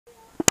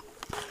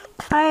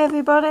Hi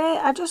everybody,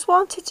 I just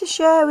wanted to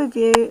share with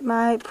you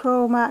my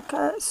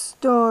promarker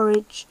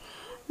storage.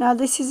 Now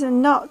this is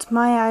not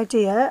my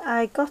idea,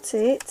 I got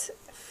it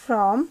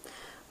from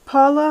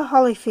Paula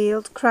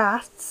Holilfield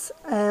Crafts,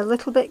 a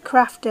little bit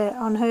crafty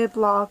on her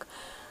blog,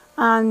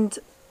 and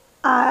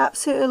I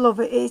absolutely love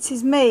it. It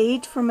is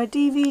made from a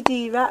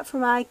DVD rack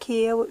from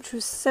IKEA, which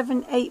was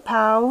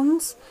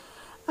 £7-8,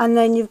 and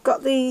then you've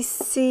got these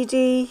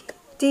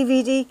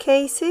DVD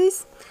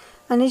cases.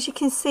 And as you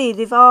can see,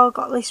 they've all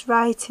got this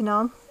writing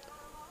on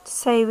to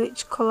say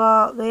which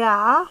colour they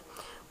are.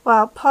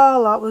 Well,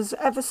 Paula was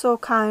ever so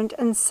kind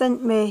and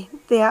sent me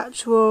the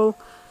actual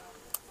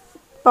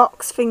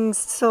box things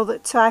so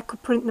that I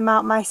could print them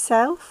out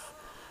myself.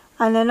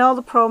 And then all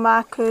the pro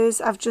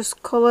markers I've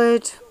just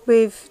coloured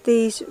with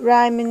these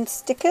rhyming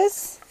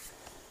stickers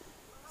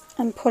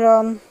and put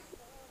on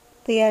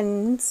the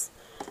ends.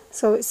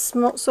 So it's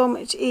so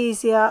much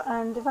easier.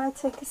 And if I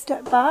take a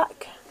step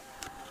back,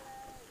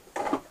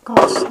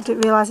 gosh, I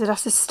didn't realise I'd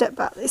have to step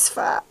back this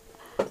far.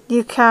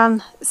 You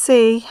can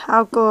see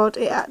how good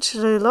it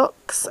actually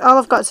looks. All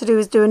I've got to do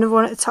is do another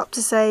one at the top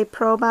to say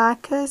pro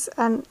markers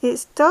and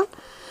it's done.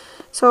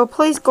 So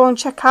please go and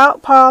check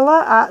out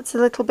Paula at A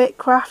Little Bit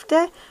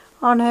Crafty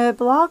on her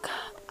blog,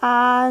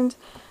 and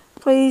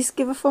please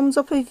give a thumbs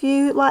up if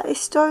you like this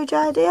storage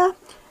idea,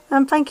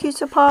 and thank you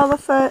to Paula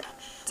for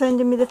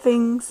sending me the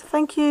things.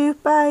 Thank you,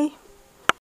 bye.